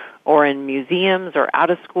environment, or in museums, or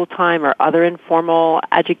out of school time, or other informal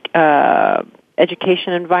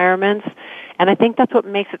education environments. And I think that's what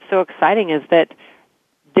makes it so exciting, is that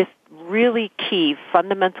this really key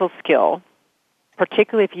fundamental skill,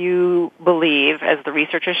 particularly if you believe, as the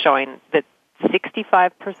research is showing, that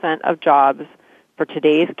 65% of jobs for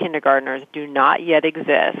today's kindergartners do not yet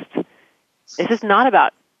exist. This is not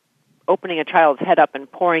about opening a child's head up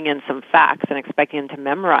and pouring in some facts and expecting them to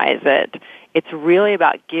memorize it. It's really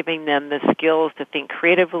about giving them the skills to think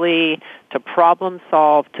creatively, to problem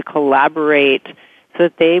solve, to collaborate, so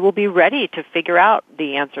that they will be ready to figure out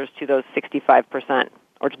the answers to those 65%,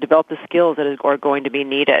 or to develop the skills that are going to be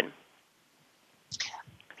needed.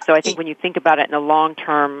 So I think when you think about it in a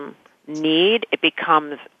long-term need, it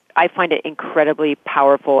becomes, I find it incredibly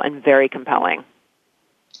powerful and very compelling.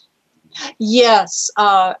 Yes,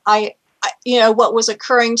 what was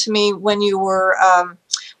occurring to me when you were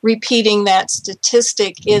repeating that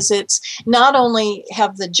statistic is it's not only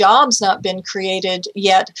have the jobs not been created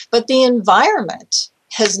yet, but the environment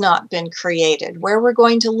has not been created, where we're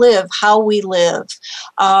going to live, how we live.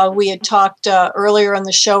 We had talked earlier in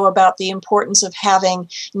the show about the importance of having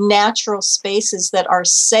natural spaces that are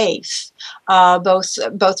safe,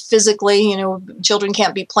 both physically, children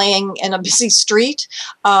can't be playing in a busy street,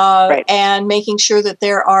 Right. and making sure that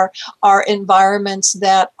there are environments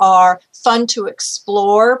that are fun to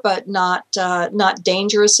explore, but not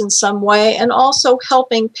dangerous in some way, and also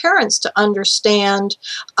helping parents to understand,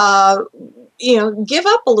 give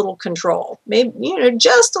up a little control, maybe,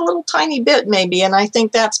 just a little tiny bit maybe. And I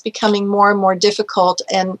think that's becoming more and more difficult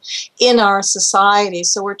in our society.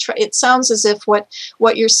 So it sounds as if what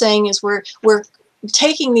you're saying is we're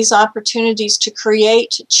taking these opportunities to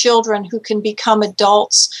create children who can become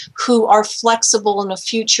adults who are flexible in a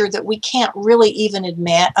future that we can't really even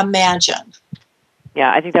imagine.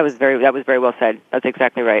 Yeah, I think that was very well said. That's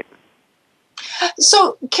exactly right.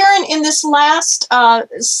 So, Karyn, in this last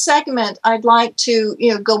segment, I'd like to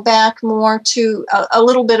go back more to a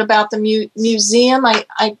little bit about the museum.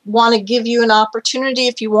 I want to give you an opportunity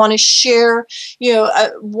if you want to share,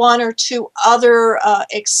 one or two other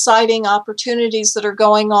exciting opportunities that are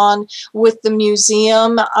going on with the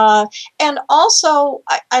museum, and also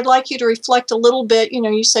I'd like you to reflect a little bit.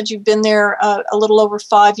 You said you've been there a little over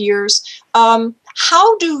 5 years.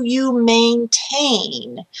 How do you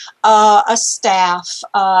maintain a staff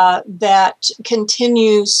that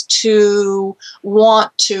continues to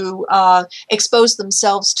want to expose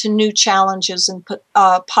themselves to new challenges and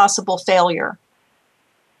possible failure?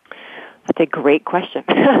 That's a great question.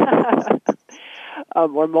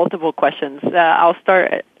 Or multiple questions. I'll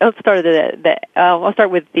start with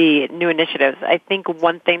the new initiatives. I think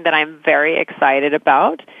one thing that I'm very excited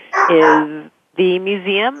about is the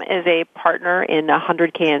museum is a partner in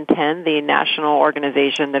 100K10, the national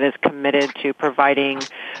organization that is committed to providing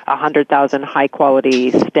 100,000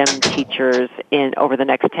 high-quality STEM teachers over the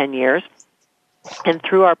next 10 years. And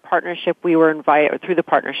through our partnership, we were invited to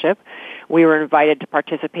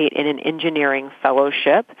participate in an engineering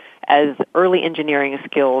fellowship, as early engineering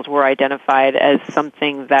skills were identified as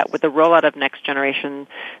something that, with the rollout of next generation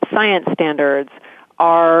science standards,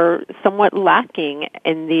 are somewhat lacking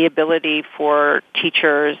in the ability for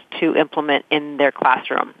teachers to implement in their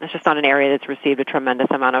classroom. It's just not an area that's received a tremendous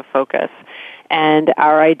amount of focus. And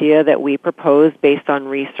our idea that we proposed based on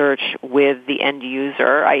research with the end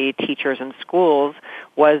user, i.e. teachers and schools,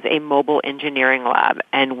 was a mobile engineering lab.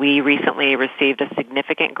 And we recently received a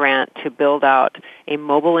significant grant to build out a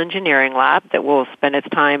mobile engineering lab that will spend its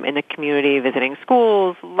time in the community visiting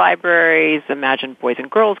schools, libraries, imagine boys and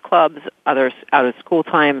girls clubs, other out-of-school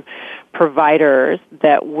time providers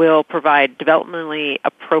that will provide developmentally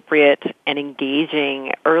appropriate and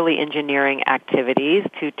engaging early engineering activities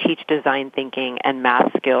to teach design thinking and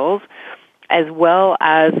math skills, as well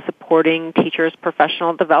as supporting teachers'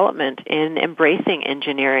 professional development in embracing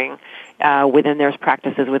engineering within their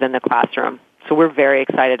practices within the classroom. So we're very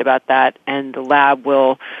excited about that, and the lab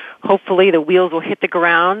will, hopefully, the wheels will hit the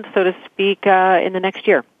ground, so to speak, in the next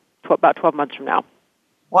year, about 12 months from now.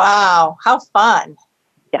 Wow, how fun.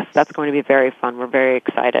 Yes, that's going to be very fun. We're very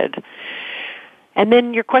excited. And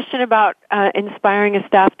then your question about inspiring a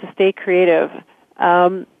staff to stay creative.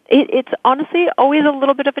 It's honestly always a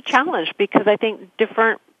little bit of a challenge because I think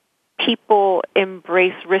different people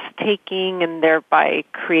embrace risk-taking and thereby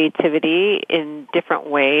creativity in different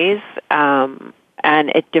ways and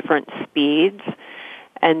at different speeds.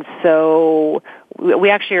 And so we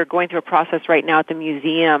actually are going through a process right now at the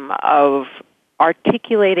museum of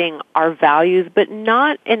articulating our values, but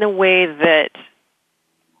not in a way that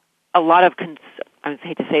a lot of I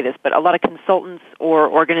hate to say this, but a lot of consultants or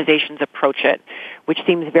organizations approach it, which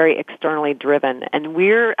seems very externally driven. And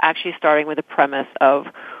we're actually starting with a premise of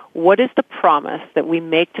what is the promise that we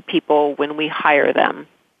make to people when we hire them,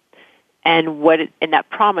 and that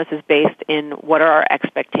promise is based in what are our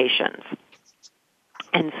expectations.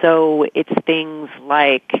 And so it's things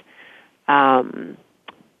like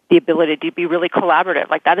the ability to be really collaborative.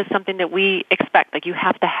 Like, that is something that we expect. Like, you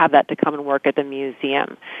have to have that to come and work at the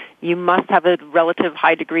museum. You must have a relative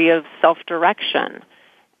high degree of self-direction.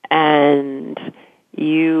 And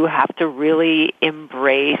you have to really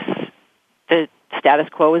embrace the status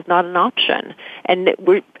quo is not an option. And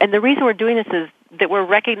the reason we're doing this is that we're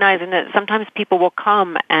recognizing that sometimes people will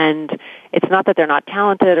come and it's not that they're not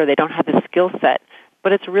talented or they don't have the skill set,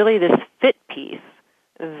 but it's really this fit piece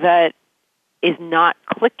that is not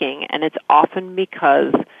clicking, and it's often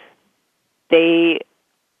because they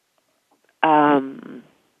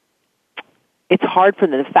it's hard for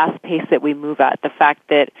the fast pace that we move at, the fact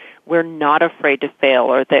that we're not afraid to fail,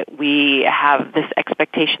 or that we have this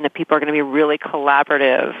expectation that people are going to be really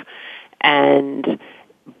collaborative,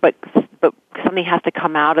 but something has to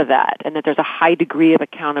come out of that, and that there's a high degree of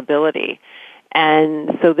accountability.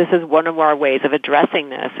 And so this is one of our ways of addressing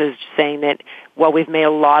this, is saying that while we've made a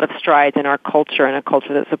lot of strides in our culture, and a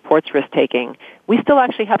culture that supports risk-taking, we still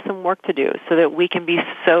actually have some work to do so that we can be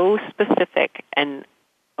so specific and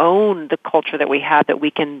own the culture that we have, that we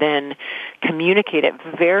can then communicate it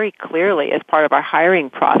very clearly as part of our hiring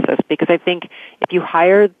process. Because I think if you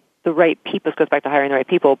hire the right people, this goes back to hiring the right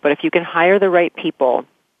people, but if you can hire the right people,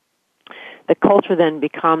 the culture then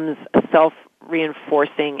becomes a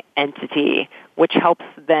self-reinforcing entity, which helps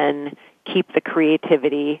then keep the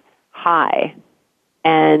creativity high.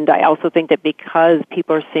 And I also think that because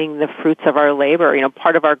people are seeing the fruits of our labor,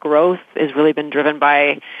 part of our growth has really been driven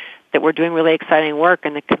by that we're doing really exciting work,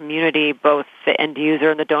 and the community, both the end user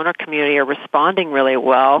and the donor community, are responding really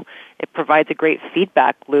well. It provides a great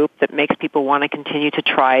feedback loop that makes people want to continue to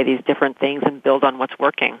try these different things and build on what's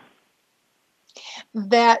working.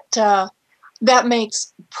 That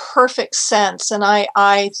makes perfect sense. And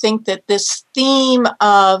I think that this theme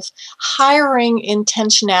of hiring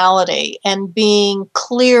intentionality and being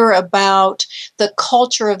clear about the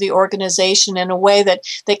culture of the organization in a way that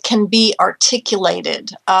can be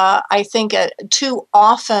articulated. I think too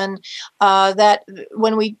often that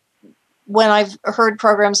when I've heard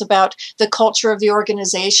programs about the culture of the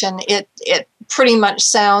organization, it pretty much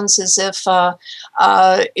sounds as if,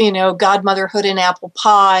 godmotherhood in apple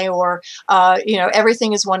pie, or,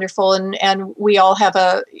 everything is wonderful and we all have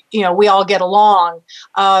we all get along.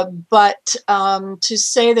 But to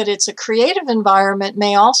say that it's a creative environment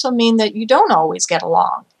may also mean that you don't always get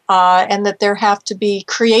along. And that there have to be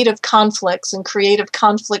creative conflicts and creative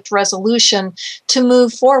conflict resolution to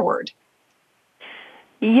move forward.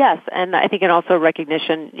 Yes, and I think, and also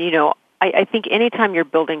recognition, I think anytime you're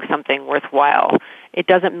building something worthwhile, it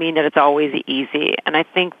doesn't mean that it's always easy. And I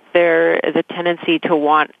think there is a tendency to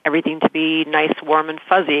want everything to be nice, warm, and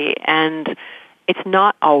fuzzy, and it's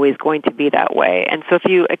not always going to be that way. And so if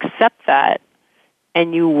you accept that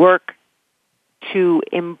and you work to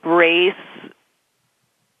embrace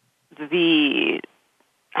the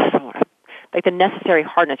necessary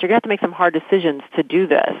hardness, you're going to have to make some hard decisions to do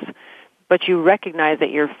this. But you recognize that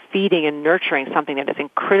you're feeding and nurturing something that is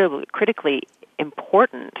critically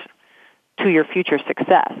important to your future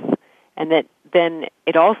success. And that then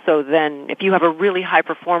it also if you have a really high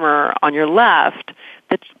performer on your left,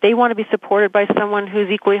 that they want to be supported by someone who's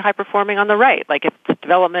equally high performing on the right, like if it's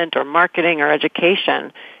development or marketing or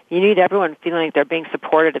education. You need everyone feeling like they're being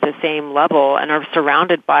supported at the same level and are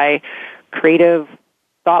surrounded by creative,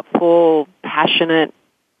 thoughtful, passionate,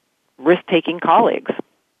 risk-taking colleagues.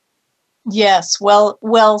 Yes,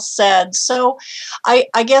 well said. So I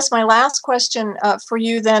guess my last question for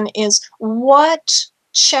you then is, what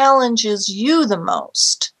challenges you the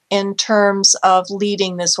most in terms of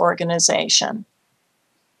leading this organization?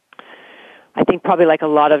 I think probably like a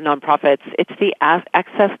lot of nonprofits, it's the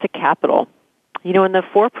access to capital. In the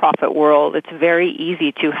for-profit world, it's very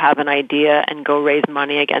easy to have an idea and go raise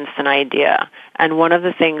money against an idea. And one of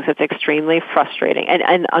the things that's extremely frustrating, and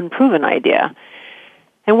an unproven idea,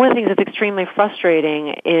 and one of the things that's extremely frustrating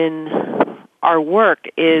in our work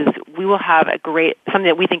is we will have something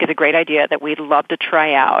that we think is a great idea that we'd love to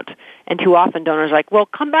try out. And too often donors are like, well,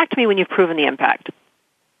 come back to me when you've proven the impact.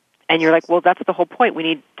 And you're like, well, that's the whole point. We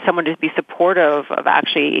need someone to be supportive of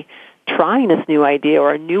actually trying this new idea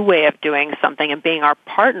or a new way of doing something and being our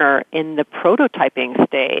partner in the prototyping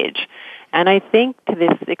stage. And I think to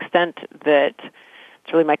this extent that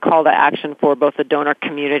it's really my call to action for both the donor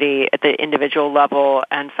community at the individual level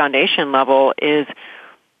and foundation level is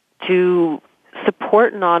to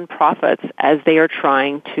support nonprofits as they are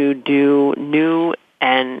trying to do new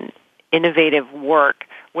and innovative work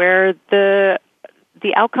where the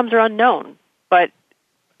outcomes are unknown. But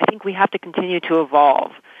I think we have to continue to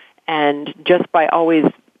evolve. And just by always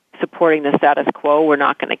supporting the status quo, we're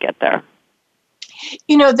not going to get there.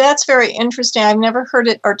 That's very interesting. I've never heard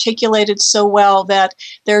it articulated so well that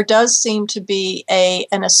there does seem to be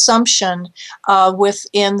an assumption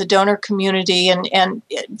within the donor community and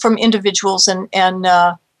from individuals and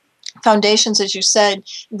foundations, as you said,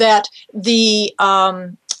 that the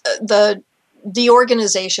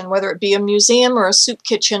organization, whether it be a museum or a soup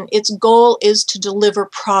kitchen, its goal is to deliver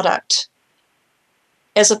product.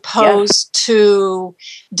 as opposed to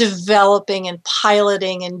developing and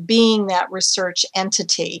piloting and being that research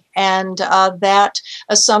entity. And that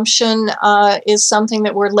assumption is something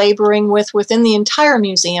that we're laboring with within the entire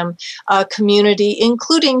museum community,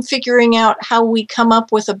 including figuring out how we come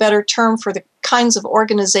up with a better term for the kinds of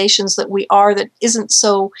organizations that we are, that isn't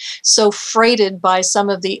so freighted by some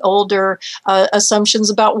of the older assumptions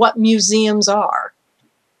about what museums are.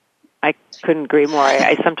 I couldn't agree more.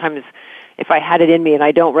 I sometimes, if I had it in me, and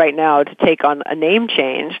I don't right now, to take on a name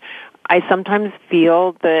change, I sometimes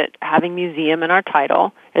feel that having museum in our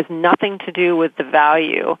title has nothing to do with the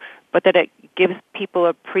value, but that it gives people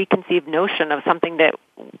a preconceived notion of something that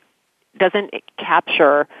doesn't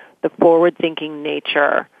capture the forward-thinking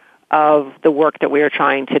nature of the work that we are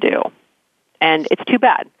trying to do. And it's too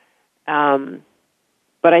bad.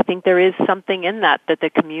 But I think there is something in that the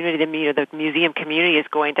community, the museum community is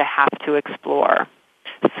going to have to explore,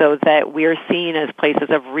 so that we're seen as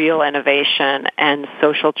places of real innovation and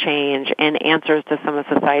social change and answers to some of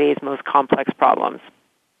society's most complex problems.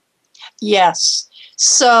 Yes.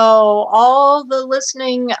 So all the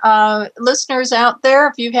listeners out there,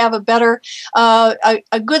 if you have a better,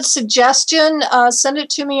 a good suggestion, send it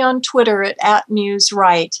to me on Twitter at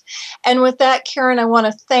 @MuseRight. And with that, Karyn, I want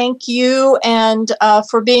to thank you and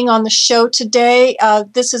for being on the show today.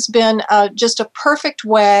 This has been just a perfect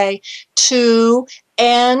way to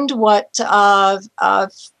end what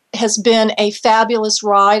has been a fabulous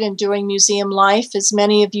ride in doing museum life. As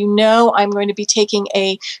many of you know, I'm going to be taking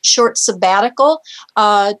a short sabbatical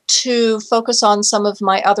to focus on some of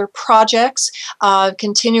my other projects,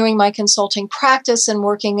 continuing my consulting practice and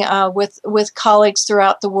working with colleagues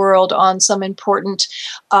throughout the world on some important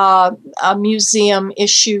museum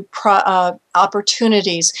issue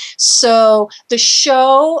opportunities. So the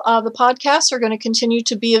show, the podcasts are going to continue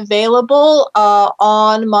to be available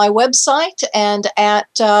on my website and at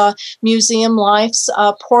Museum Life's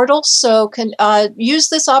portal. So can use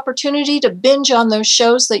this opportunity to binge on those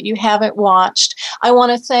shows that you haven't watched. I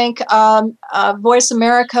want to thank Voice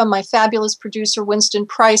America, my fabulous producer Winston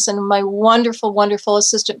Price, and my wonderful, wonderful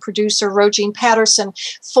assistant producer Rogine Patterson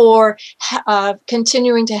for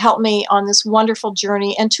continuing to help me on this wonderful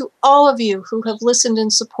journey, and to all of you who have listened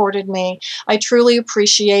and supported me. I truly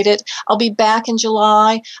appreciate it. I'll be back in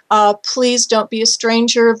July. Please don't be a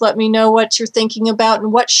stranger. Let me know what you're thinking about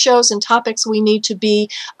and what shows and topics we need to be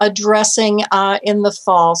addressing in the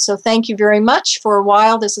fall. So thank you very much. For a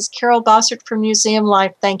while, this is Carol Bossert from Museum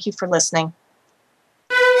Life. Thank you for listening.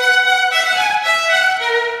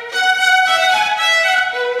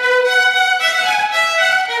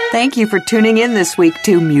 Thank you for tuning in this week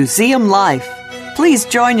to Museum Life. Please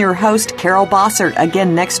join your host, Carol Bossert,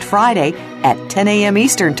 again next Friday at 10 a.m.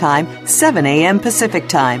 Eastern Time, 7 a.m. Pacific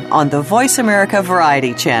Time on the Voice America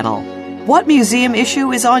Variety Channel. What museum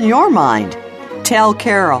issue is on your mind? Tell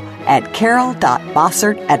Carol at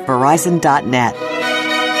carol.bossert@verizon.net.